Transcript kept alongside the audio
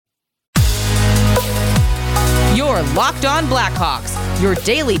are Locked On Blackhawks, your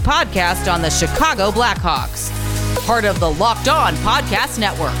daily podcast on the Chicago Blackhawks. Part of the Locked On Podcast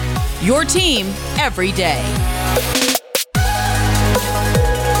Network, your team every day.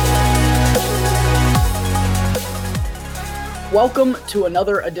 Welcome to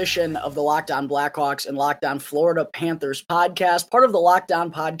another edition of the Locked On Blackhawks and Locked On Florida Panthers podcast, part of the Locked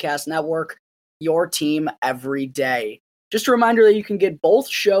On Podcast Network, your team every day. Just a reminder that you can get both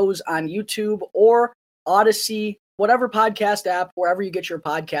shows on YouTube or Odyssey, whatever podcast app, wherever you get your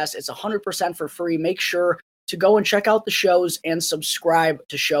podcast. It's 100% for free. Make sure to go and check out the shows and subscribe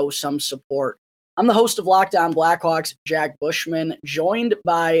to show some support. I'm the host of Locked On Blackhawks, Jack Bushman, joined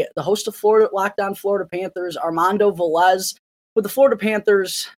by the host of Locked On Florida Panthers, Armando Velez, with the Florida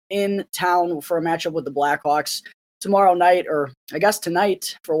Panthers in town for a matchup with the Blackhawks tomorrow night, or I guess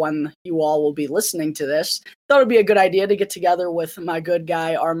tonight for when you all will be listening to this. Thought it'd be a good idea to get together with my good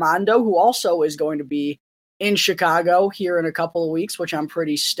guy Armando, who also is going to be in Chicago here in a couple of weeks, which I'm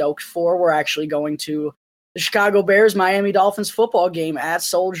pretty stoked for. We're actually going to the Chicago Bears Miami Dolphins football game at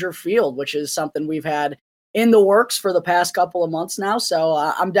Soldier Field, which is something we've had in the works for the past couple of months now. So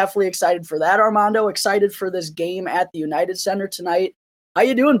I'm definitely excited for that, Armando. Excited for this game at the United Center tonight. How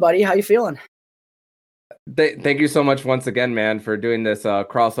you doing, buddy? How you feeling? Thank you so much once again, man, for doing this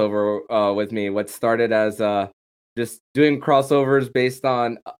crossover with me. What started as just doing crossovers based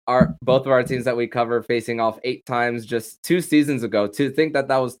on both of our teams that we cover facing off 8 times just 2 seasons ago. To think that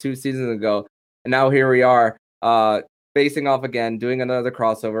was 2 seasons ago, and now here we are facing off again, doing another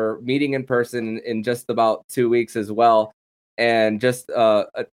crossover, meeting in person in just about 2 weeks as well, and just of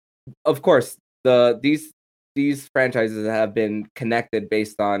course these franchises have been connected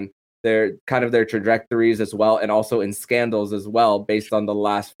based on their trajectories as well, and also in scandals as well based on the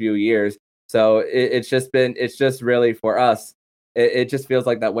last few years. So it's just really for us. It just feels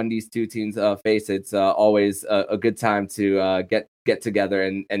like that when these two teams face, it's always a good time to get together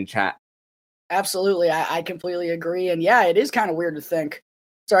and chat. Absolutely, I completely agree. And yeah, it is kind of weird to think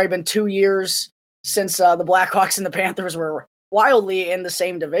it's already been 2 years since the Blackhawks and the Panthers were wildly in the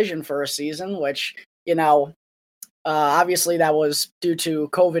same division for a season, which, obviously that was due to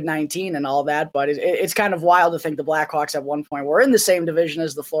COVID-19 and all that, but it's kind of wild to think the Blackhawks at one point were in the same division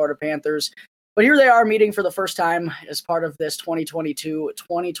as the Florida Panthers. But here they are meeting for the first time as part of this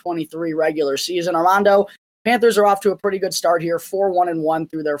 2022-2023 regular season. Armando, Panthers are off to a pretty good start here, 4-1-1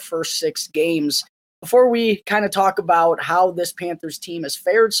 through their first 6 games. Before we kind of talk about how this Panthers team has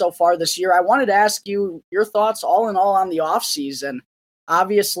fared so far this year, I wanted to ask you your thoughts all in all on the offseason.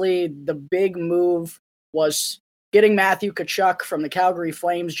 Obviously, the big move was getting Matthew Tkachuk from the Calgary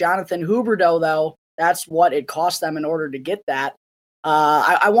Flames. Jonathan Huberdeau, though, that's what it cost them in order to get that.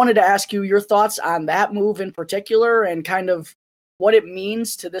 I wanted to ask you your thoughts on that move in particular and kind of what it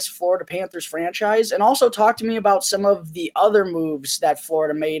means to this Florida Panthers franchise, and also talk to me about some of the other moves that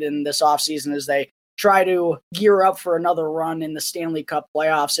Florida made in this offseason as they try to gear up for another run in the Stanley Cup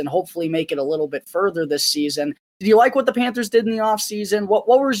playoffs and hopefully make it a little bit further this season. Did you like what the Panthers did in the offseason? What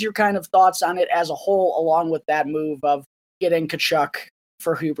was your kind of thoughts on it as a whole, along with that move of getting Tkachuk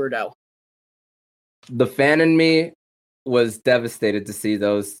for Huberdeau? The fan in me was devastated to see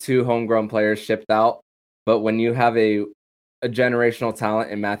those 2 homegrown players shipped out. But when you have a generational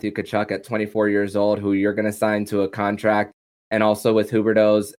talent in Matthew Tkachuk at 24 years old, who you're going to sign to a contract, and also with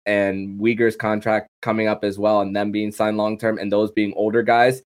Huberdeau's and Weegar's contract coming up as well, and them being signed long-term, and those being older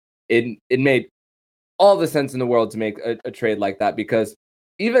guys, it made all the sense in the world to make a trade like that, because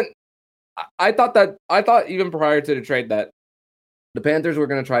I thought even prior to the trade that the Panthers were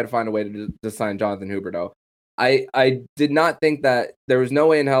going to try to find a way to sign Jonathan Huberdeau. I did not think that there was no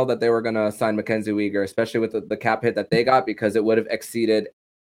way in hell that they were going to sign Mackenzie Weegar, especially with the cap hit that they got, because it would have exceeded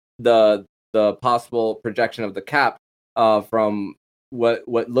the possible projection of the cap from what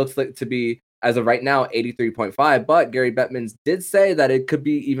looks like to be, as of right now, 83.5. But Gary Bettman did say that it could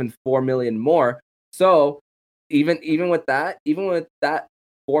be even $4 million more. So even with that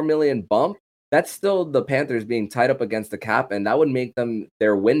 $4 million bump, that's still the Panthers being tied up against the cap, and that would make them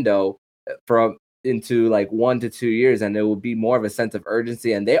their window into like 1 to 2 years, and it will be more of a sense of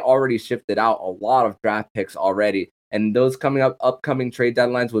urgency. And they already shifted out a lot of draft picks already, and those upcoming trade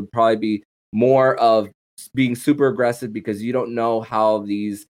deadlines would probably be more of being super aggressive, because you don't know how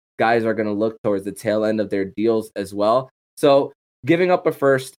these guys are going to look towards the tail end of their deals as well. So giving up a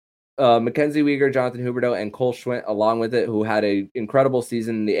first, Mackenzie Weegar, Jonathan Huberdeau, and Cole Schwindt along with it, who had an incredible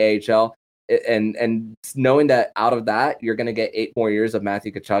season in the AHL, and knowing that out of that, you're going to get 8 more years of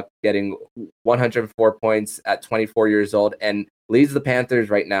Matthew Tkachuk getting 104 points at 24 years old, and leads the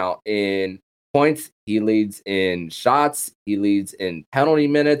Panthers right now in points. He leads in shots. He leads in penalty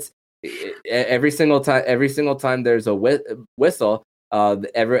minutes. Every single time there's a whistle,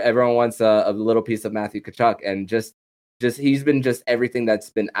 everyone wants a little piece of Matthew Tkachuk, and just he's been just everything that's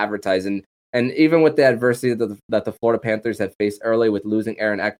been advertised. And even with the adversity that the Florida Panthers have faced early with losing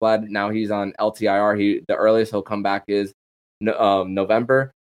Aaron Ekblad, now he's on LTIR. The earliest he'll come back is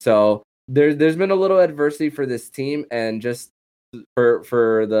November. So there's been a little adversity for this team, and just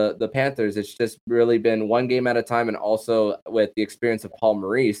for the Panthers, it's just really been one game at a time. And also with the experience of Paul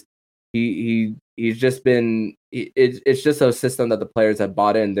Maurice, he's just been it's just a system that the players have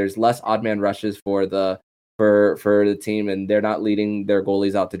bought in. There's less odd man rushes for the team, and they're not leading their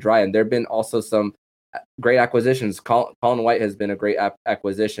goalies out to dry. And there have been also some great acquisitions. Colin White has been a great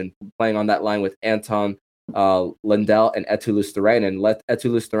acquisition, playing on that line with Anton Lundell and Eetu Luostarinen. Eetu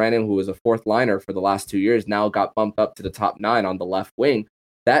Luostarinen, who was a fourth liner for the last 2 years, now got bumped up to the top 9 on the left wing.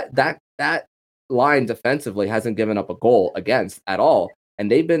 That line defensively hasn't given up a goal against at all. And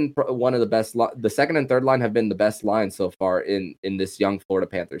they've been one of the best. The second and third line have been the best line so far in this young Florida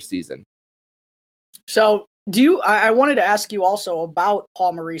Panthers season. So I wanted to ask you also about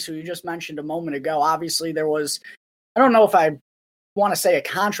Paul Maurice, who you just mentioned a moment ago. Obviously, there was, I don't know if I want to say a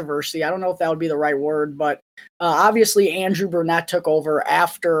controversy. I don't know if that would be the right word, but obviously Andrew Brunette took over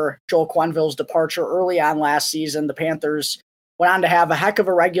after Joel Quenneville's departure early on last season. The Panthers went on to have a heck of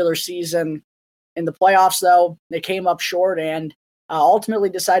a regular season. In the playoffs, though, they came up short and ultimately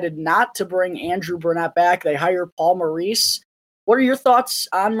decided not to bring Andrew Brunette back. They hired Paul Maurice. What are your thoughts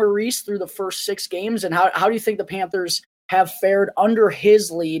on Maurice through the first 6 games, and how do you think the Panthers have fared under his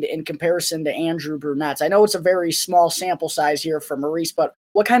lead in comparison to Andrew Brunette's? I know it's a very small sample size here for Maurice, but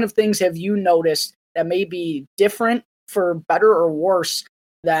what kind of things have you noticed that may be different for better or worse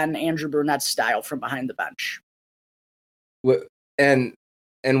than Andrew Brunette's style from behind the bench?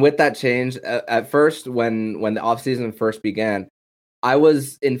 And with that change, at first, when the offseason first began, I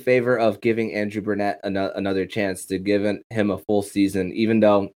was in favor of giving Andrew Brunette another chance, to give him a full season, even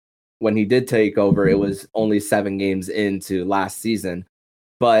though when he did take over, it was only 7 games into last season.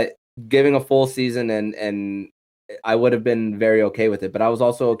 But giving a full season, and I would have been very okay with it. But I was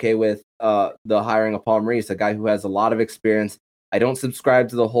also okay with the hiring of Paul Maurice, a guy who has a lot of experience. I don't subscribe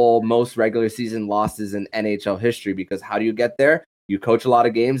to the whole most regular season losses in NHL history, because how do you get there? You coach a lot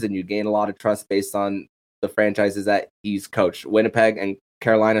of games and you gain a lot of trust based on the franchises that he's coached. Winnipeg and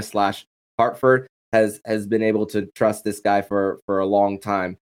Carolina / Hartford has been able to trust this guy for a long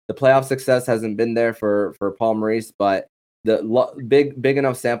time. The playoff success hasn't been there for Paul Maurice, but the big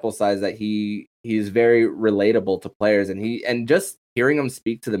enough sample size that he's very relatable to players, and just hearing him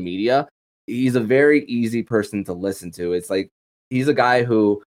speak to the media, he's a very easy person to listen to. It's like he's a guy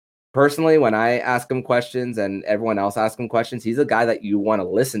who, personally, when I ask him questions and everyone else asks him questions, he's a guy that you want to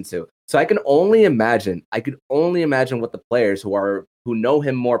listen to. So I could only imagine what the players who know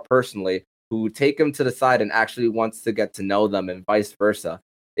him more personally, who take him to the side and actually wants to get to know them, and vice versa.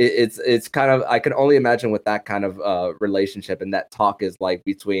 It's kind of, I can only imagine what that kind of relationship and that talk is like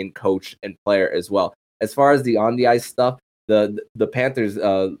between coach and player as well. As far as the on the ice stuff, the Panthers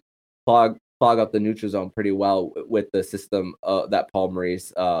clog up the neutral zone pretty well with the system that Paul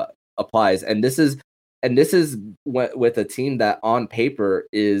Maurice applies, and this is with a team that on paper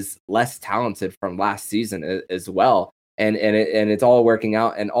is less talented from last season as well, and it's all working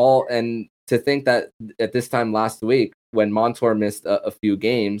out, and to think that at this time last week, when Montour missed a few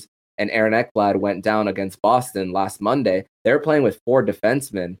games and Aaron Ekblad went down against Boston last Monday, they're playing with 4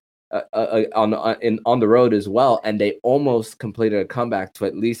 defensemen on the road as well, and they almost completed a comeback to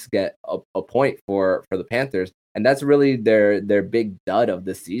at least get a point for the Panthers, and that's really their big dud of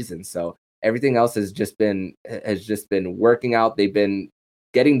the season. So everything else has just been working out. They've been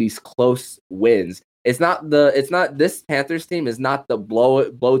getting these close wins. It's not this Panthers team is not the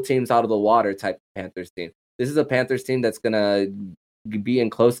blow teams out of the water type of Panthers team. This is a Panthers team that's gonna be in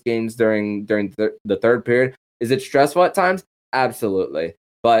close games during the third period. Is it stressful at times? Absolutely.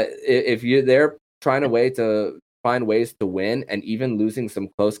 But if they're trying to find ways to win, and even losing some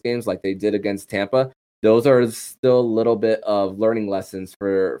close games like they did against Tampa, those are still a little bit of learning lessons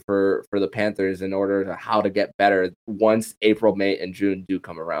for the Panthers in order to how to get better once April, May, and June do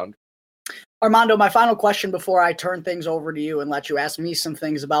come around. Armando, my final question before I turn things over to you and let you ask me some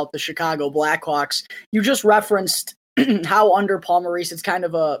things about the Chicago Blackhawks. You just referenced how under Paul Maurice it's kind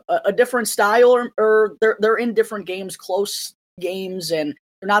of a different style, or they're in different games, close games, and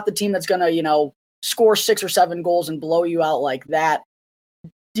they're not the team that's going to, score 6 or 7 goals and blow you out like that.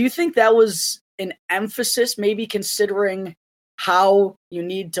 Do you think that was an emphasis, maybe considering how you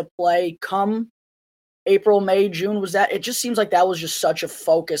need to play come April, May, June? Was that, it just seems like that was just such a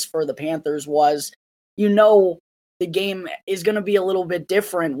focus for the Panthers, was, the game is going to be a little bit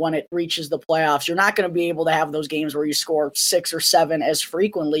different when it reaches the playoffs. You're not going to be able to have those games where you score 6 or 7 as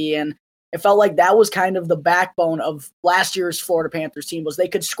frequently. And it felt like that was kind of the backbone of last year's Florida Panthers team, was they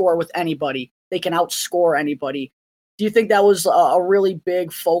could score with anybody. They can outscore anybody. Do you think that was a really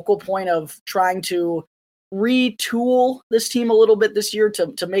big focal point of trying to retool this team a little bit this year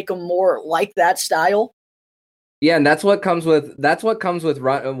to make them more like that style? Yeah, and that's what comes with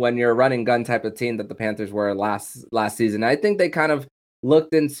when you're a running gun type of team that the Panthers were last season. I think they kind of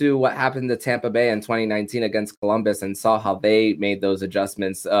looked into what happened to Tampa Bay in 2019 against Columbus and saw how they made those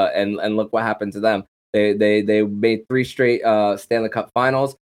adjustments, and look what happened to them. They made 3 straight Stanley Cup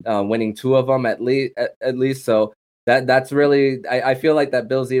Finals, winning 2 of them at least. So that's really, I feel like that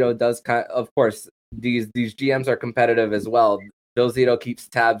Bill Zito does of course these GMs are competitive as well. Bill Zito keeps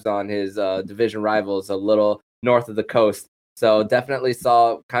tabs on his division rivals a little north of the coast. So definitely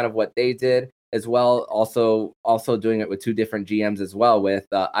saw kind of what they did as well. Also doing it with 2 different GMs as well, with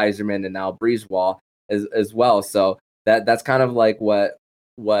Yzerman and now Breezewall as well. So that's kind of like what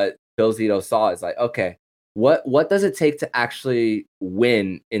Bill Zito saw is like, okay, what does it take to actually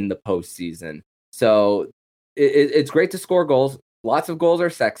win in the postseason? So it's great to score goals. Lots of goals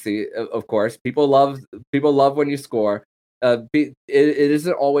are sexy, of course. People love when you score. It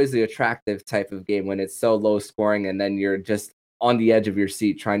isn't always the attractive type of game when it's so low scoring and then you're just on the edge of your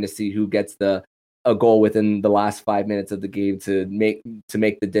seat trying to see who gets a goal within the last 5 minutes of the game to make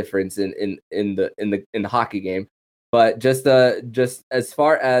the difference in the hockey game. But just as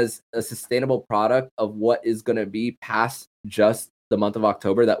far as a sustainable product of what is going to be past just the month of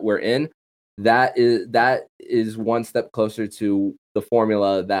October that we're in, that is one step closer to the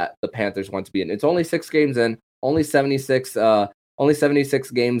formula that the Panthers want to be in. It's only 6 games in. Only 76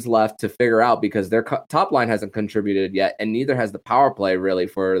 games left to figure out, because their top line hasn't contributed yet, and neither has the power play really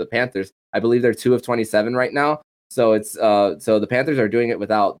for the Panthers. I believe they're 2 of 27 right now. So it's so the Panthers are doing it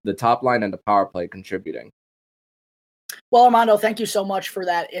without the top line and the power play contributing. Well, Armando, thank you so much for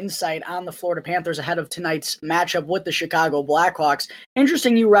that insight on the Florida Panthers ahead of tonight's matchup with the Chicago Blackhawks.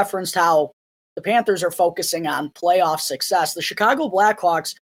 Interesting you referenced how the Panthers are focusing on playoff success. The Chicago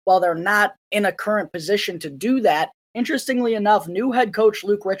Blackhawks, while they're not in a current position to do that, interestingly enough, new head coach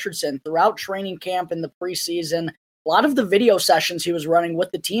Luke Richardson, throughout training camp in the preseason, a lot of the video sessions he was running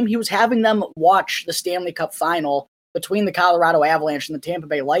with the team, he was having them watch the Stanley Cup final between the Colorado Avalanche and the Tampa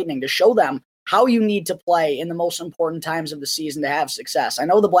Bay Lightning to show them how you need to play in the most important times of the season to have success. I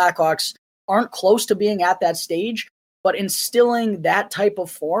know the Blackhawks aren't close to being at that stage, but instilling that type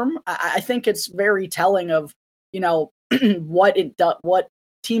of form, I think it's very telling of, what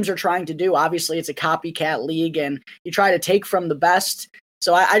teams are trying to do. Obviously, it's a copycat league, and you try to take from the best.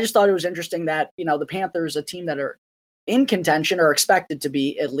 So I just thought it was interesting that, the Panthers, a team that are in contention, or expected to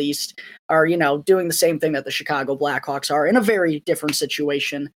be at least, are, doing the same thing that the Chicago Blackhawks are in a very different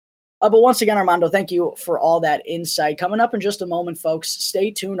situation. But once again, Armando, thank you for all that insight. Coming up in just a moment, folks,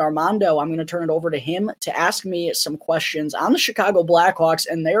 stay tuned. Armando, I'm going to turn it over to him to ask me some questions on the Chicago Blackhawks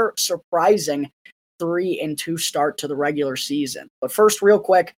and their surprising 3-2 start to the regular season. But first, real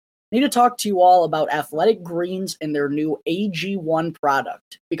quick, I need to talk to you all about Athletic Greens and their new AG1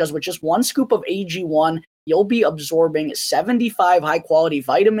 product. Because with just 1 scoop of AG1, you'll be absorbing 75 high-quality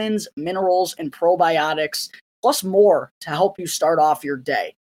vitamins, minerals, and probiotics, plus more to help you start off your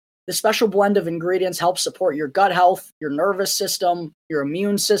day. This special blend of ingredients helps support your gut health, your nervous system, your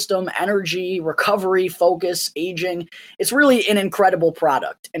immune system, energy, recovery, focus, aging. It's really an incredible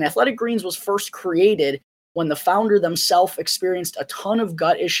product. And Athletic Greens was first created when the founder themselves experienced a ton of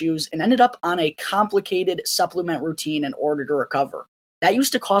gut issues and ended up on a complicated supplement routine in order to recover. That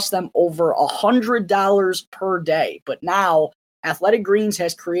used to cost them over $100 per day. But now Athletic Greens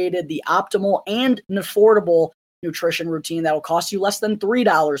has created the optimal and affordable nutrition routine that will cost you less than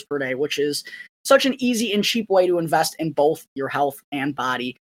 $3 per day, which is such an easy and cheap way to invest in both your health and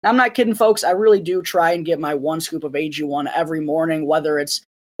body. Now, I'm not kidding, folks. I really do try and get my 1 scoop of AG1 every morning, whether it's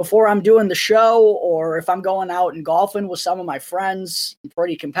before I'm doing the show or if I'm going out and golfing with some of my friends. I'm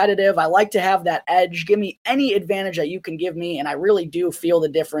pretty competitive. I like to have that edge. Give me any advantage that you can give me, and I really do feel the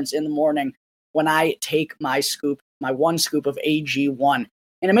difference in the morning when I take my 1 scoop of AG1.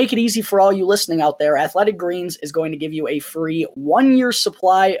 And to make it easy for all you listening out there, Athletic Greens is going to give you a free 1-year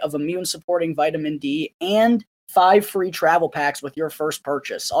supply of immune-supporting vitamin D and 5 free travel packs with your first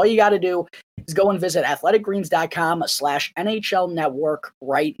purchase. All you got to do is go and visit athleticgreens.com/NHL Network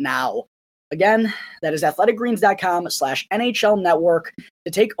right now. Again, that is athleticgreens.com/NHL Network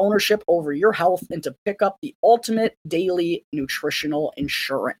to take ownership over your health and to pick up the ultimate daily nutritional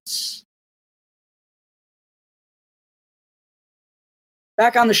insurance.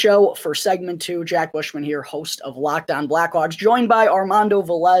 Back on the show for segment 2, Jack Bushman here, host of Locked On Blackhawks, joined by Armando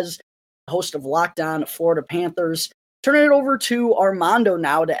Velez, host of Locked On Florida Panthers. Turning it over to Armando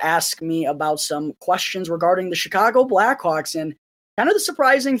now to ask me about some questions regarding the Chicago Blackhawks and kind of the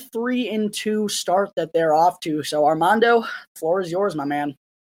surprising 3-2 start that they're off to. So Armando, the floor is yours, my man.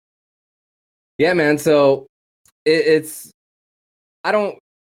 Yeah, man. So it's I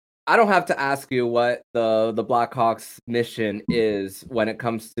don't have to ask you what the Blackhawks mission is when it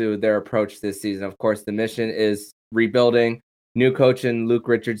comes to their approach this season. Of course, the mission is rebuilding, new coach in Luke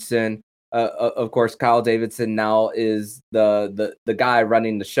Richardson. Of course, Kyle Davidson now is the guy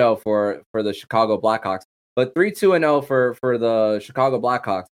running the show for the Chicago Blackhawks. But 3-2-0 for the Chicago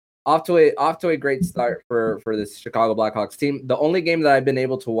Blackhawks. Off to a great start for this Chicago Blackhawks team. The only game that I've been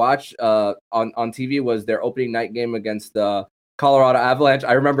able to watch on TV was their opening night game against the Colorado Avalanche.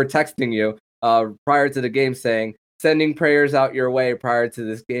 I remember texting you prior to the game saying, sending prayers out your way prior to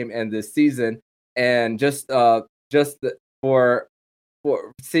this game and this season. And just for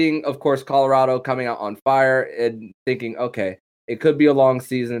seeing, of course, Colorado coming out on fire and thinking, okay, it could be a long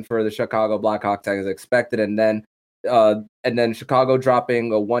season for the Chicago Blackhawks as expected. And then Chicago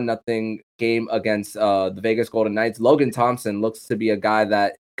dropping a 1-0 game against the Vegas Golden Knights. Logan Thompson looks to be a guy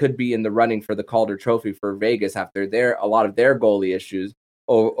that could be in the running for the Calder Trophy for Vegas after a lot of their goalie issues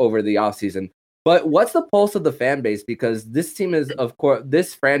over the offseason. But what's the pulse of the fan base? Because this team is, of course,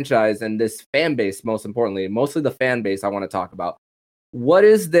 this franchise and this fan base, most importantly, mostly the fan base I want to talk about. What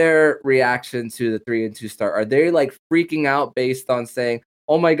is their reaction to the 3-2 start? Are they like freaking out based on saying,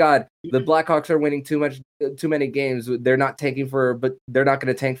 oh my God, the Blackhawks are winning too many games. They're not going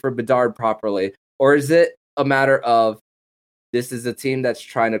to tank for Bedard properly. Or is it a matter of this is a team that's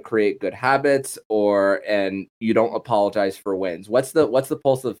trying to create good habits and you don't apologize for wins? What's the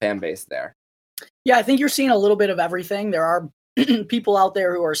pulse of the fan base there? Yeah, I think you're seeing a little bit of everything. There are people out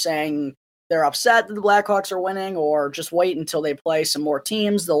there who are saying they're upset that the Blackhawks are winning, or just wait until they play some more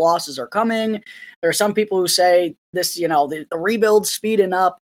teams. The losses are coming. There are some people who say this, the rebuild's speeding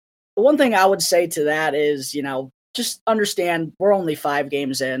up. The one thing I would say to that is, just understand we're only 5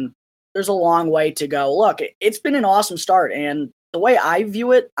 games in. There's a long way to go. Look, it's been an awesome start, and the way I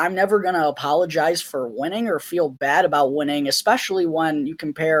view it, I'm never going to apologize for winning or feel bad about winning, especially when you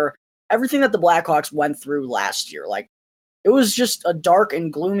compare everything that the Blackhawks went through last year. Like, it was just a dark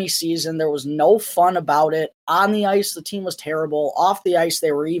and gloomy season. There was no fun about it. On the ice, the team was terrible. Off the ice,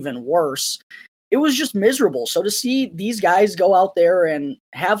 they were even worse. It was just miserable. So to see these guys go out there and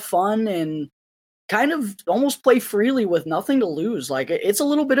have fun and kind of almost play freely with nothing to lose, like, it's a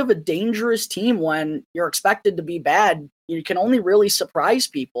little bit of a dangerous team when you're expected to be bad. You can only really surprise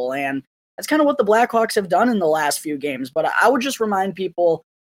people. And that's kind of what the Blackhawks have done in the last few games. But I would just remind people,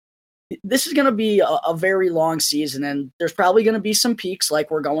 this is going to be a very long season, and there's probably going to be some peaks like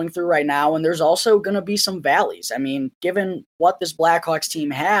we're going through right now, and there's also going to be some valleys. I mean, given what this Blackhawks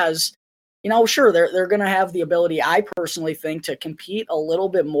team has, sure, they're going to have the ability, I personally think, to compete a little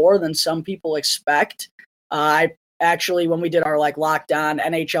bit more than some people expect. I actually, when we did our locked on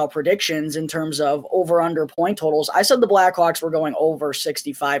NHL predictions in terms of over-under point totals, I said the Blackhawks were going over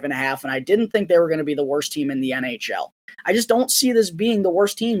 65.5, and I didn't think they were going to be the worst team in the NHL. I just don't see this being the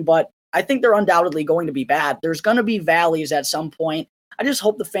worst team, but I think they're undoubtedly going to be bad. There's going to be valleys at some point. I just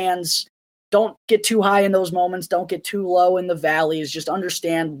hope the fans don't get too high in those moments, don't get too low in the valleys. Just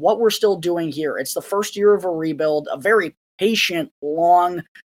understand what we're still doing here. It's the first year of a rebuild, a very patient, long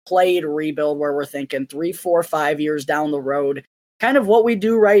played rebuild where we're thinking 3, 4, 5 years down the road. Kind of what we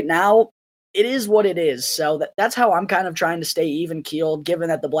do right now, it is what it is. So that's how I'm kind of trying to stay even keeled, given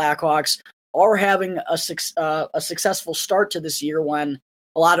that the Blackhawks are having a successful start to this year when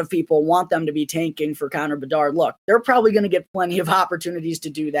a lot of people want them to be tanking for Connor Bedard. Look, they're probably going to get plenty of opportunities to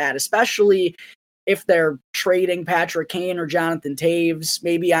do that, especially if they're trading Patrick Kane or Jonathan Taves,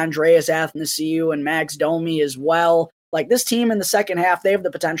 maybe Andreas Athanasiou and Max Domi as well. Like, this team in the second half, they have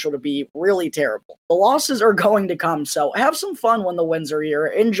the potential to be really terrible. The losses are going to come, so have some fun when the wins are here.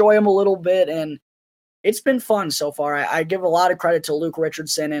 Enjoy them a little bit, and it's been fun so far. I give a lot of credit to Luke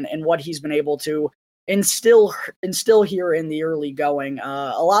Richardson and what he's been able to instill here in the early going.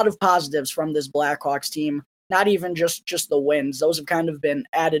 A lot of positives from this Blackhawks team, not even just the wins. Those have kind of been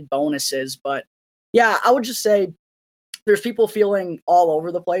added bonuses. But yeah, I would just say there's people feeling all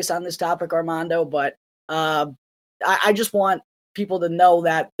over the place on this topic, Armando, but I just want people to know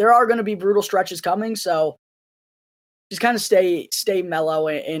that there are going to be brutal stretches coming. So just kind of stay mellow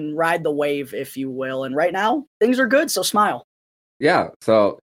and ride the wave, if you will. And right now, things are good, so smile. Yeah,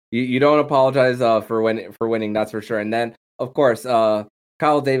 so you don't apologize for winning, that's for sure. And then, of course,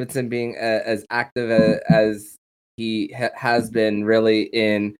 Kyle Davidson being as active as he has been really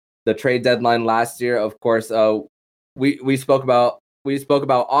in the trade deadline last year. Of course, we spoke about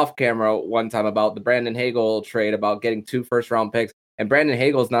off camera one time about the Brandon Hagel trade, about getting 2 first-round picks, and Brandon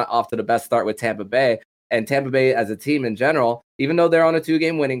Hagel's not off to the best start with Tampa Bay. And Tampa Bay as a team in general, even though they're on a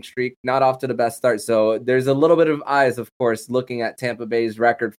 2-game winning streak, not off to the best start. So there's a little bit of eyes, of course, looking at Tampa Bay's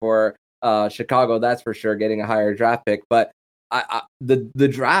record for Chicago. That's for sure, getting a higher draft pick. But the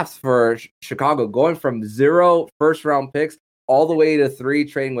drafts for Chicago, going from 0 first-round picks all the way to 3,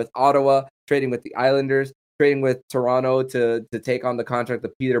 trading with Ottawa, trading with the Islanders, trading with Toronto to take on the contract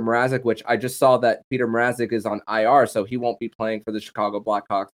of Peter Mrazek, which I just saw that Peter Mrazek is on IR, so he won't be playing for the Chicago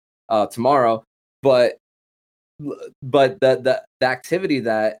Blackhawks tomorrow. But the activity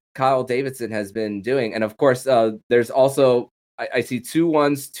that Kyle Davidson has been doing, and of course, there's also I see 2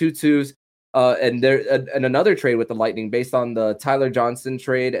 1s, 2 2s, and another trade with the Lightning based on the Tyler Johnson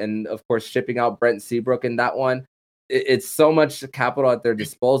trade, and of course shipping out Brent Seabrook in that one. It's so much capital at their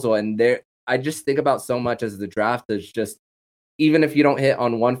disposal, and I just think about so much as the draft is just, even if you don't hit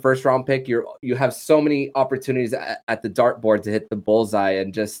on 1 first-round pick, you have so many opportunities at the dartboard to hit the bullseye,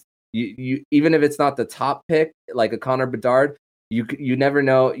 and just you even if it's not the top pick like a Connor Bedard, you never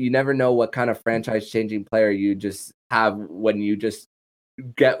know what kind of franchise-changing player you just have when you just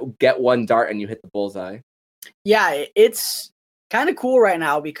get one dart and you hit the bullseye. Yeah, it's kind of cool right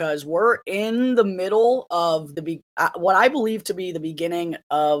now because we're in the middle of what I believe to be the beginning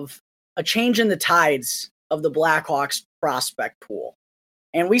of a change in the tides of the Blackhawks prospect pool.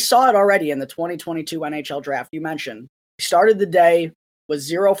 And we saw it already in the 2022 NHL draft. You mentioned we started the day with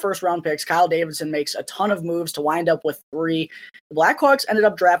 0 first-round picks. Kyle Davidson makes a ton of moves to wind up with 3. The Blackhawks ended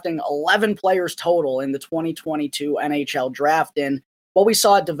up drafting 11 players total in the 2022 NHL draft. And what we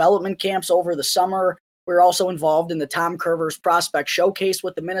saw at development camps over the summer, we were also involved in the Tom Curver's prospect showcase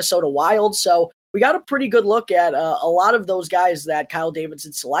with the Minnesota Wild. So we got a pretty good look at a lot of those guys that Kyle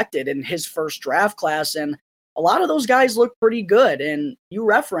Davidson selected in his first draft class. And a lot of those guys look pretty good. And you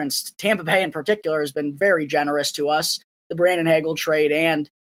referenced Tampa Bay in particular has been very generous to us, the Brandon Hagel trade, and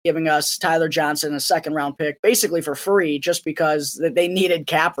giving us Tyler Johnson, a 2nd-round pick, basically for free just because they needed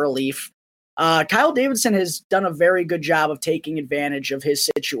cap relief. Kyle Davidson has done a very good job of taking advantage of his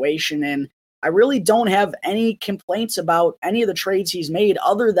situation, and I really don't have any complaints about any of the trades he's made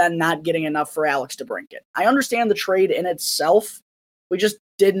other than not getting enough for Alex DeBrincat. I understand the trade in itself. We just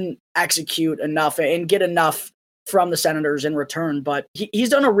didn't execute enough and get enough from the Senators in return, but he's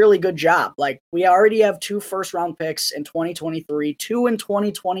done a really good job. Like, we already have 2 first-round picks in 2023, 2 in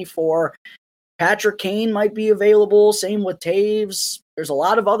 2024. Patrick Kane might be available. Same with Taves. There's a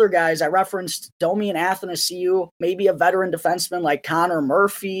lot of other guys. I referenced Domi and Athanasiou, maybe a veteran defenseman like Connor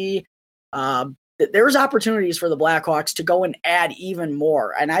Murphy. There's opportunities for the Blackhawks to go and add even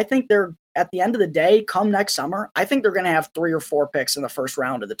more. And I think they're, at the end of the day, come next summer, I think they're going to have 3 or 4 picks in the first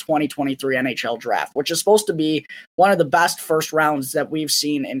round of the 2023 NHL draft, which is supposed to be one of the best first rounds that we've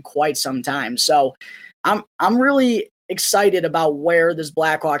seen in quite some time. So I'm really excited about where this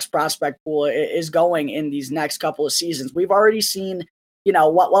Blackhawks prospect pool is going in these next couple of seasons. We've already seen,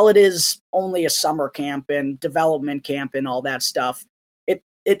 while it is only a summer camp and development camp and all that stuff,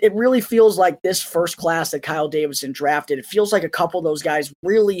 it really feels like this first class that Kyle Davidson drafted, it feels like a couple of those guys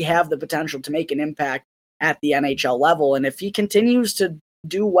really have the potential to make an impact at the NHL level. And if he continues to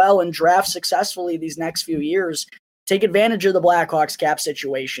do well and draft successfully these next few years, take advantage of the Blackhawks cap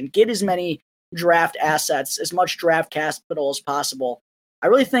situation, get as many draft assets, as much draft capital as possible, I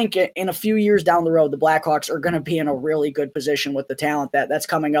really think in a few years down the road, the Blackhawks are going to be in a really good position with the talent that's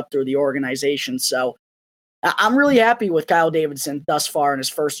coming up through the organization. So I'm really happy with Kyle Davidson thus far in his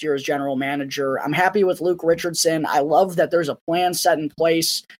first year as general manager. I'm happy with Luke Richardson. I love that there's a plan set in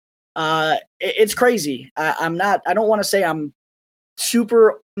place. It's crazy. I don't want to say I'm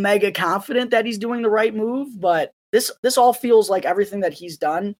super mega confident that he's doing the right move, but this all feels like everything that he's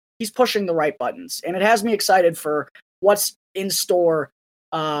done, he's pushing the right buttons. And it has me excited for what's in store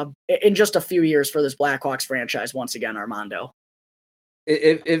in just a few years for this Blackhawks franchise once again, Armando.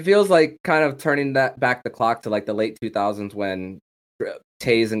 It feels like kind of turning back the clock to like the late 2000s when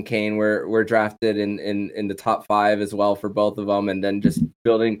Taves and Kane were drafted in the top 5 as well for both of them, and then just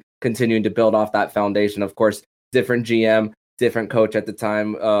continuing to build off that foundation. Of course, different GM, different coach at the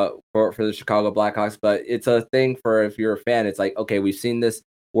time for the Chicago Blackhawks, but it's a thing for, if you're a fan, it's like, okay, we've seen this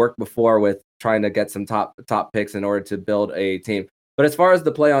work before with trying to get some top picks in order to build a team. But as far as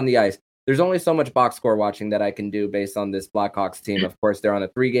the play on the ice, there's only so much box score watching that I can do based on this Blackhawks team. Of course, they're on a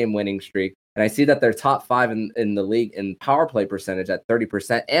 3-game winning streak, and I see that they're top 5 in the league in power play percentage at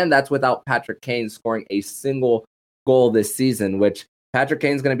 30%, and that's without Patrick Kane scoring a single goal this season, which Patrick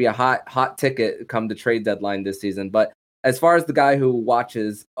Kane's going to be a hot ticket come the trade deadline this season. But as far as the guy who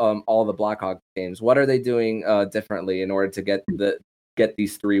watches all the Blackhawks games, what are they doing differently in order to get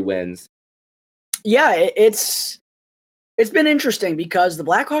these 3 wins? Yeah, it's been interesting because the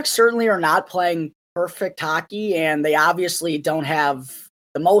Blackhawks certainly are not playing perfect hockey, and they obviously don't have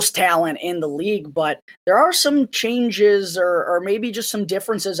the most talent in the league, but there are some changes or maybe just some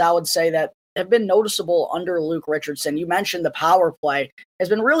differences, I would say, that have been noticeable under Luke Richardson. You mentioned the power play has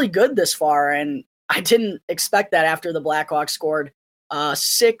been really good this far, and I didn't expect that after the Blackhawks scored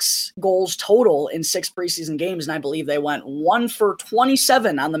 6 goals total in 6 preseason games, and I believe they went 1 for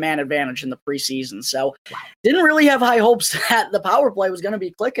 27 on the man advantage in the preseason. So didn't really have high hopes that the power play was going to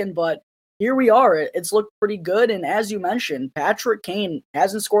be clicking, but here we are. It's looked pretty good, and as you mentioned, Patrick Kane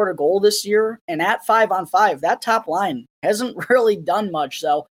hasn't scored a goal this year, and at 5-on-5, that top line hasn't really done much.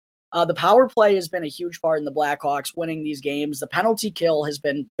 So the power play has been a huge part in the Blackhawks winning these games. The penalty kill has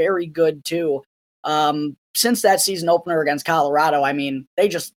been very good too. Since that season opener against Colorado, I mean, they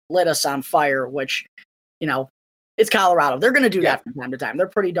just lit us on fire, which, it's Colorado. They're going to do that from time to time. They're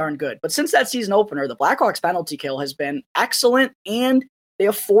pretty darn good. But since that season opener, the Blackhawks penalty kill has been excellent, and they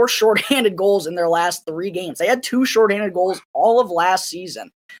have 4 shorthanded goals in their last 3 games. They had 2 shorthanded goals all of last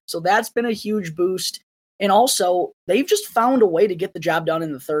season. So that's been a huge boost. And also, they've just found a way to get the job done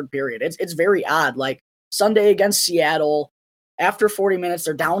in the third period. It's very odd. Like Sunday against Seattle, after 40 minutes,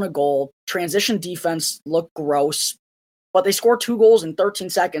 they're down a goal. Transition defense looked gross, but they scored 2 goals in 13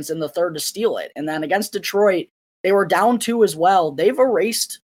 seconds in the third to steal it. And then against Detroit, they were down 2 as well. They've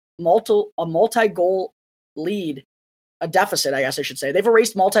erased a multi-goal lead, a deficit, I guess I should say. They've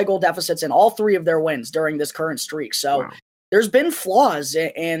erased multi-goal deficits in all 3 of their wins during this current streak. So there's been flaws,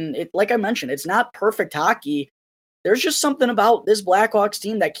 and like I mentioned, it's not perfect hockey. There's just something about this Blackhawks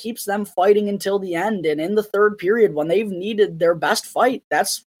team that keeps them fighting until the end. And in the third period, when they've needed their best fight,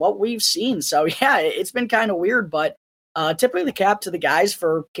 that's what we've seen. So, yeah, it's been kind of weird, but tip of the cap to the guys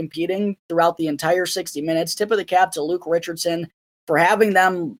for competing throughout the entire 60 minutes. Tip of the cap to Luke Richardson for having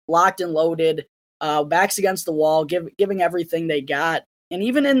them locked and loaded, backs against the wall, giving everything they got. And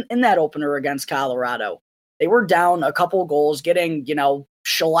even in that opener against Colorado, they were down a couple goals, getting,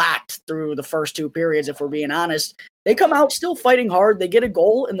 shellacked through the first 2 periods, if we're being honest. They come out still fighting hard. They get a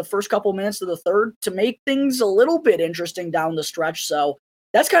goal in the first couple minutes of the third to make things a little bit interesting down the stretch. So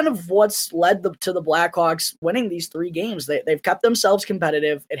that's kind of what's led to the Blackhawks winning these 3 games. They've kept themselves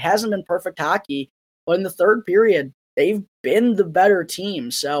competitive. It hasn't been perfect hockey, but in the third period, they've been the better team.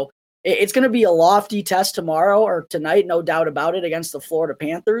 So it's going to be a lofty test tomorrow or tonight, no doubt about it, against the Florida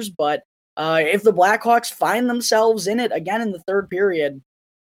Panthers. But if the Blackhawks find themselves in it again in the third period,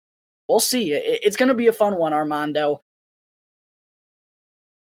 we'll see. It's going to be a fun one, Armando.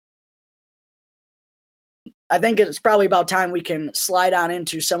 I think it's probably about time we can slide on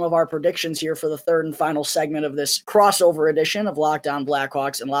into some of our predictions here for the third and final segment of this crossover edition of Locked On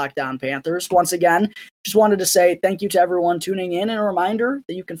Blackhawks and Locked On Panthers. Once again, just wanted to say thank you to everyone tuning in, and a reminder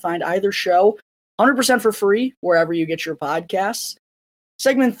that you can find either show 100% for free wherever you get your podcasts.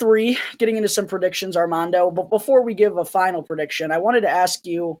 Segment 3, getting into some predictions, Armando. But before we give a final prediction, I wanted to ask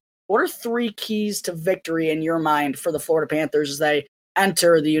you, what are 3 keys to victory in your mind for the Florida Panthers as they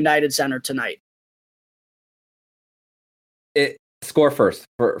enter the United Center tonight? Score first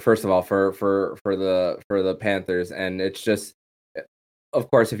of all for the Panthers, and it's just, of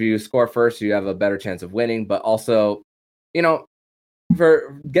course, if you score first, you have a better chance of winning. But also,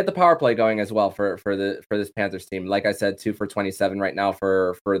 get the power play going as well for this Panthers team. Like I said, 2 for 27 right now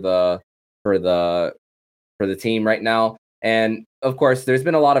for the team right now. And of course, there's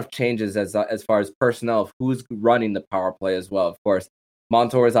been a lot of changes as far as personnel of who's running the power play as well. Of course,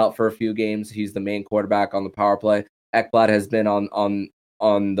 Montour is out for a few games. He's the main quarterback on the power play. Ekblad has been on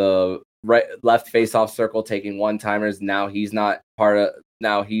the left face-off circle taking one-timers. Now he's not part of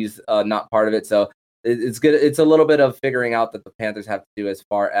it. So it's good. It's a little bit of figuring out that the Panthers have to do as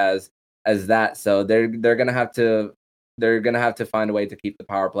far as that. So they're gonna have to find a way to keep the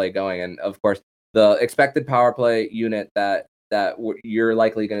power play going. And of course, the expected power play unit that you're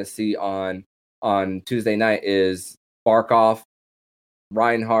likely going to see on Tuesday night is Barkov,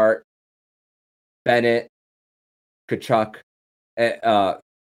 Reinhart, Bennett, Tkachuk,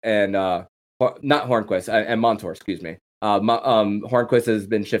 and not Hornquist and Montour. Excuse me. Hornquist has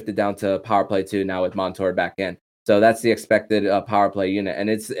been shifted down to power play 2 now with Montour back in. So that's the expected power play unit, and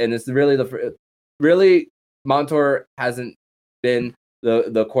it's really Montour hasn't been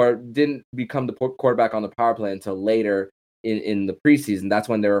didn't become the quarterback on the power play until later in the preseason. That's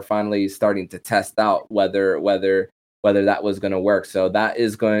when they were finally starting to test out whether that was going to work. So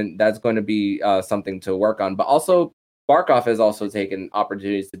that's going to be something to work on. But also Barkov has also taken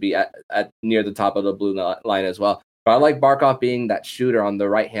opportunities to be at near the top of the blue line as well. But I like Barkov being that shooter on the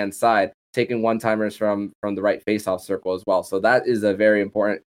right-hand side, taking one-timers from the right face-off circle as well. So that is a very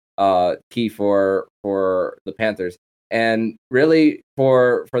important key for the Panthers. And really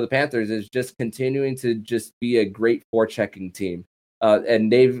for the Panthers is just continuing to just be a great forechecking team.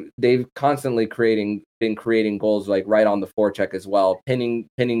 And they've constantly been creating goals like right on the forecheck as well, pinning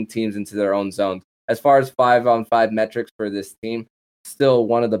teams into their own zones. As far as 5-on-5 metrics for this team, still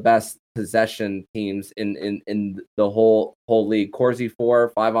one of the best possession teams in the whole league. Corsi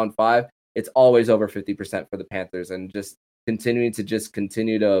 4, 5-on-5, it's always over 50% for the Panthers, and just continue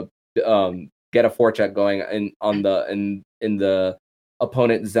to get a forecheck going in the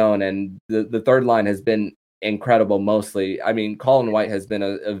opponent zone. And the third line has been incredible mostly. I mean, Colin White has been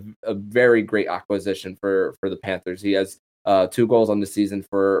a very great acquisition for the Panthers. He has 2 goals on the season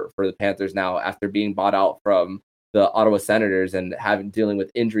for the Panthers now after being bought out from the Ottawa Senators and dealing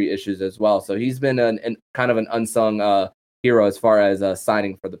with injury issues as well. So he's been an kind of an unsung hero as far as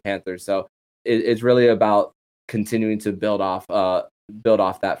signing for the Panthers. So it's really about continuing to build off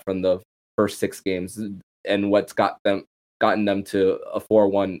that from the first 6 games and what's gotten them to a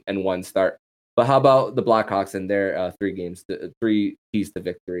 4-1-1 start. But how about the Blackhawks and their 3 games, 3 keys to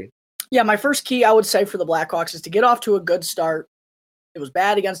victory? Yeah, my first key I would say for the Blackhawks is to get off to a good start. It was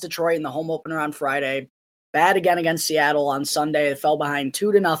bad against Detroit in the home opener on Friday. Bad again against Seattle on Sunday. They fell behind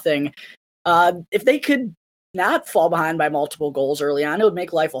 2-0. If they could not fall behind by multiple goals early on, it would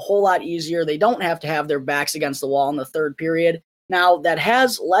make life a whole lot easier. They don't have to have their backs against the wall in the third period. Now, that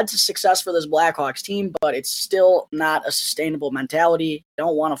has led to success for this Blackhawks team, but it's still not a sustainable mentality.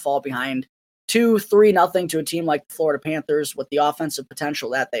 Don't want to fall behind 2-3-0 to a team like the Florida Panthers with the offensive potential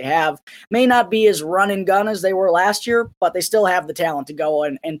that they have. May not be as run and gun as they were last year, but they still have the talent to go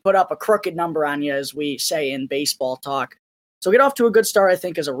and put up a crooked number on you, as we say in baseball talk. So get off to a good start, I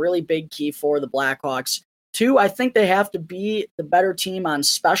think, is a really big key for the Blackhawks. 2, I think they have to be the better team on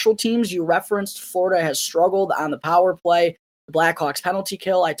special teams. You referenced Florida has struggled on the power play. The Blackhawks penalty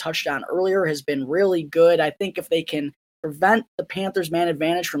kill I touched on earlier has been really good. I think if they can prevent the Panthers' man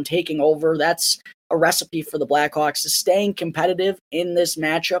advantage from taking over, that's a recipe for the Blackhawks to staying competitive in this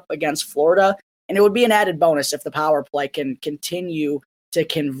matchup against Florida. And it would be an added bonus if the power play can continue to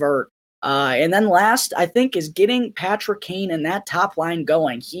convert. And then last, I think, is getting Patrick Kane and that top line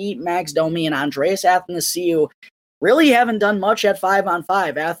going. He, Max Domi, and Andreas Athanasiou really haven't done much at 5-on-5.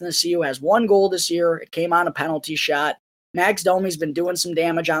 Athanasiou has 1 goal this year. It came on a penalty shot. Max Domi's been doing some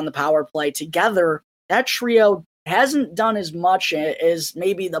damage on the power play. Together, that trio hasn't done as much as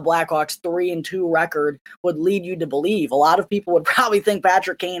maybe the Blackhawks 3-2 record would lead you to believe. A lot of people would probably think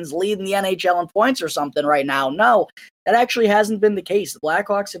Patrick Kane's leading the NHL in points or something right now. No, that actually hasn't been the case. The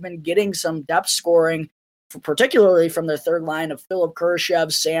Blackhawks have been getting some depth scoring, particularly from their third line of Philip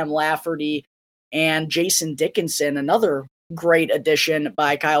Kurashev, Sam Lafferty, and Jason Dickinson, another great addition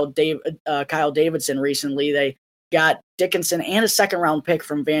by Kyle Davidson recently. They got Dickinson and a second-round pick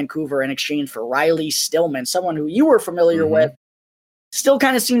from Vancouver in exchange for Riley Stillman, someone who you were familiar with. Still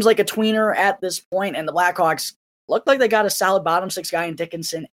kind of seems like a tweener at this point, and the Blackhawks look like they got a solid bottom 6 guy in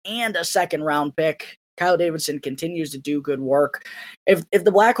Dickinson and a second-round pick. Kyle Davidson continues to do good work. If the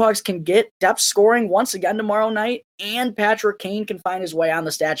Blackhawks can get depth scoring once again tomorrow night and Patrick Kane can find his way on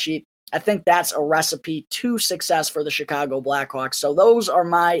the stat sheet, I think that's a recipe to success for the Chicago Blackhawks. So those are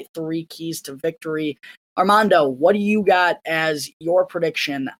my 3 keys to victory. Armando, what do you got as your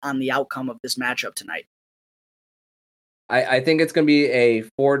prediction on the outcome of this matchup tonight? I think it's going to be a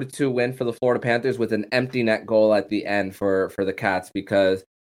 4-2 win for the Florida Panthers with an empty net goal at the end for the Cats, because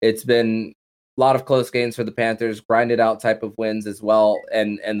it's been a lot of close games for the Panthers, grinded out type of wins as well,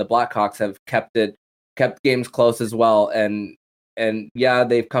 and the Blackhawks have kept games close as well, and yeah,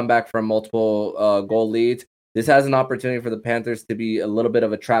 they've come back from multiple goal leads. This has an opportunity for the Panthers to be a little bit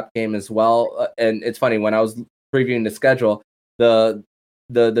of a trap game as well. And it's funny, when I was previewing the schedule, the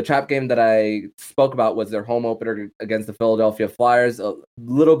trap game that I spoke about was their home opener against the Philadelphia Flyers. A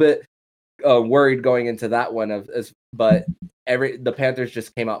little bit worried going into that one, but the Panthers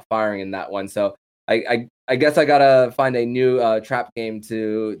just came out firing in that one. So I guess I gotta find a new trap game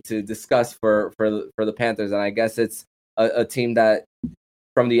to discuss for the Panthers, and I guess it's a team that,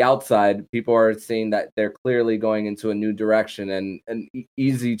 from the outside, people are seeing that they're clearly going into a new direction and an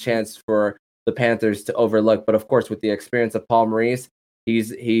easy chance for the Panthers to overlook. But of course, with the experience of Paul Maurice,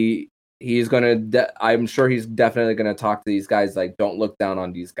 he's going to. I'm sure he's definitely going to talk to these guys like, don't look down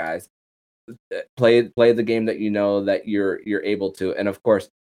on these guys. Play the game that you know that you're able to. And of course,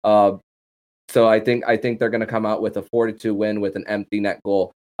 so I think they're going to come out with a 4-2 win with an empty net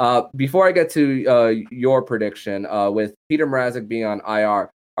goal. Before I get to your prediction, with Peter Mrazek being on IR,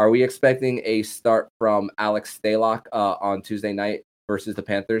 are we expecting a start from Alex Stalock on Tuesday night versus the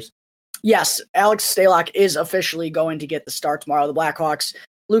Panthers? Yes, Alex Stalock is officially going to get the start tomorrow. The Blackhawks,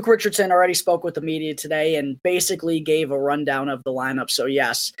 Luke Richardson already spoke with the media today and basically gave a rundown of the lineup. So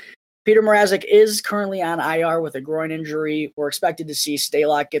yes, Peter Mrazek is currently on IR with a groin injury. We're expected to see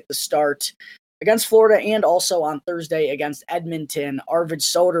Stalock get the start against Florida and also on Thursday against Edmonton. Arvid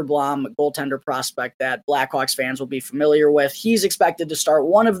Soderblom, goaltender prospect that Blackhawks fans will be familiar with. He's expected to start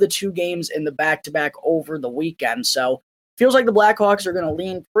one of the two games in the back-to-back over the weekend. So feels like the Blackhawks are going to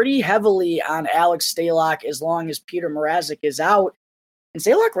lean pretty heavily on Alex Stalock as long as Peter Mrazek is out. And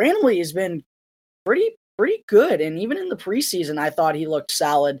Stalock randomly has been pretty good. And even in the preseason, I thought he looked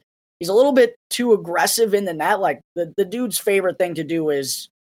solid. He's a little bit too aggressive in the net. Like the dude's favorite thing to do is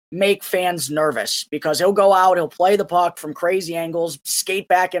make fans nervous because he'll go out, he'll play the puck from crazy angles, skate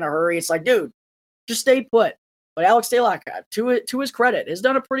back in a hurry. It's like, dude, just stay put. But Alex Stalock, to his credit, has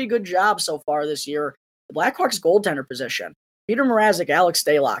done a pretty good job so far this year. The Blackhawks goaltender position, Peter Mrazek, Alex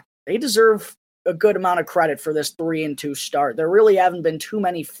Stalock, they deserve a good amount of credit for this 3-2 start. There really haven't been too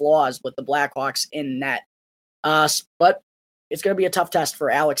many flaws with the Blackhawks in net. But it's going to be a tough test for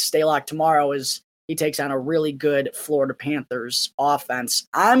Alex Stalock tomorrow as he takes on a really good Florida Panthers offense.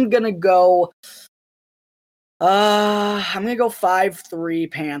 I'm going to go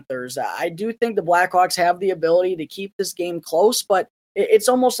 5-3 Panthers. I do think the Blackhawks have the ability to keep this game close, but it's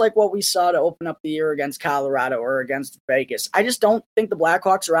almost like what we saw to open up the year against Colorado or against Vegas. I just don't think the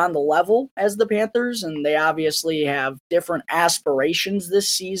Blackhawks are on the level as the Panthers, and they obviously have different aspirations this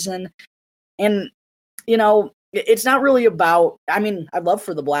season. And, you know, it's not really about, I mean, I'd love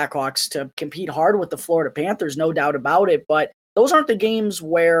for the Blackhawks to compete hard with the Florida Panthers, no doubt about it, but those aren't the games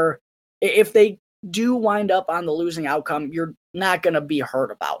where if they do wind up on the losing outcome, you're not going to be hurt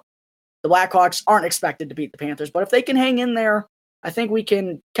about. The Blackhawks aren't expected to beat the Panthers, but if they can hang in there, I think we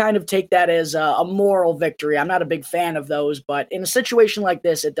can kind of take that as a moral victory. I'm not a big fan of those, but in a situation like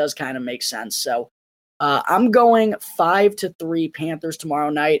this, it does kind of make sense. So I'm going 5-3 Panthers tomorrow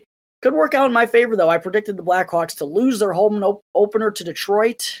night. Could work out in my favor, though. I predicted the Blackhawks to lose their home opener to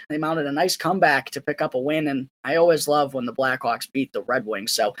Detroit. They mounted a nice comeback to pick up a win, and I always love when the Blackhawks beat the Red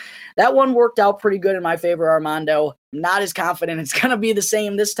Wings. So that one worked out pretty good in my favor, Armando. Not as confident it's going to be the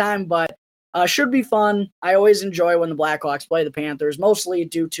same this time, but should be fun. I always enjoy when the Blackhawks play the Panthers, mostly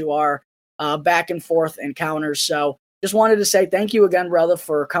due to our back and forth encounters. So just wanted to say thank you again, brother,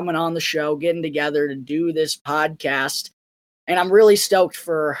 for coming on the show, getting together to do this podcast. And I'm really stoked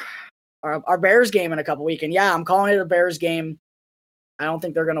for our Bears game in a couple weeks. And yeah, I'm calling it a Bears game. I don't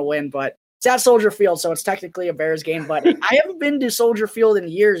think they're going to win, but it's at Soldier Field, so it's technically a Bears game. But I haven't been to Soldier Field in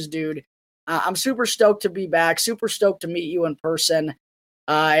years, dude. I'm super stoked to be back, super stoked to meet you in person.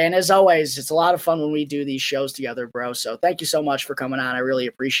 And as always, it's a lot of fun when we do these shows together, bro. So thank you so much for coming on. I really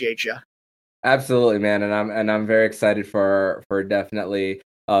appreciate you. Absolutely, man. And I'm very excited for definitely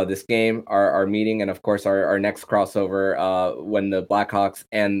this game, our meeting, and of course our next crossover when the Blackhawks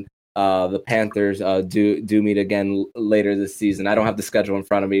and the Panthers do meet again later this season. I don't have the schedule in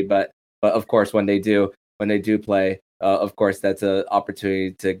front of me, but of course when they do play, of course that's an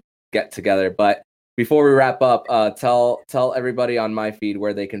opportunity to get together. But before we wrap up, tell everybody on my feed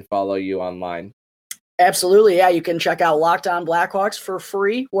where they can follow you online. Absolutely. Yeah, you can check out Locked On Blackhawks for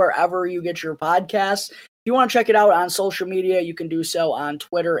free wherever you get your podcasts. If you want to check it out on social media, you can do so on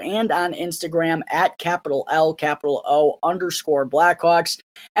Twitter and on Instagram at @L_O_Blackhawks.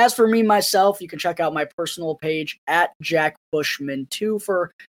 As for me, myself, you can check out my personal page at Jack Bushman2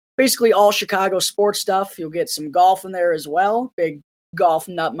 for basically all Chicago sports stuff. You'll get some golf in there as well. Big golf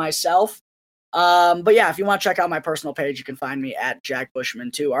nut myself. But yeah, if you want to check out my personal page, you can find me at Jack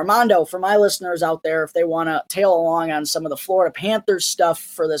Bushman2. Armando, for my listeners out there, if they want to tail along on some of the Florida Panthers stuff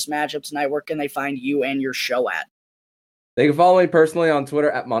for this matchup tonight, where can they find you and your show at? They can follow me personally on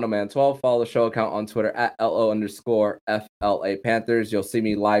Twitter at Monoman12. Follow the show account on Twitter at LO_FLA Panthers. You'll see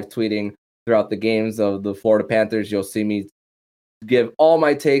me live tweeting throughout the games of the Florida Panthers. You'll see me give all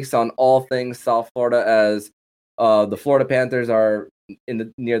my takes on all things South Florida as the Florida Panthers are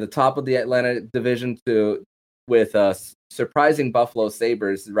near the top of the Atlantic Division with surprising Buffalo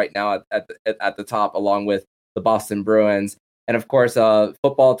Sabres right now at the top, along with the Boston Bruins. And of course,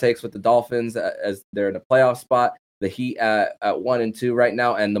 football takes with the Dolphins as they're in a playoff spot. The Heat at 1-2 right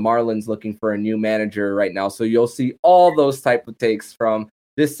now, and the Marlins looking for a new manager right now. So you'll see all those type of takes from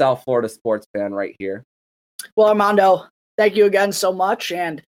this South Florida sports fan right here. Well, Armando, thank you again so much.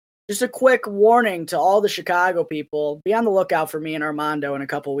 And just a quick warning to all the Chicago people. Be on the lookout for me and Armando in a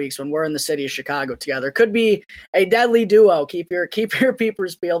couple weeks when we're in the city of Chicago together. Could be a deadly duo. Keep your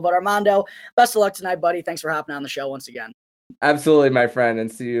peepers peeled. But Armando, best of luck tonight, buddy. Thanks for hopping on the show once again. Absolutely, my friend,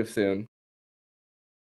 and see you soon.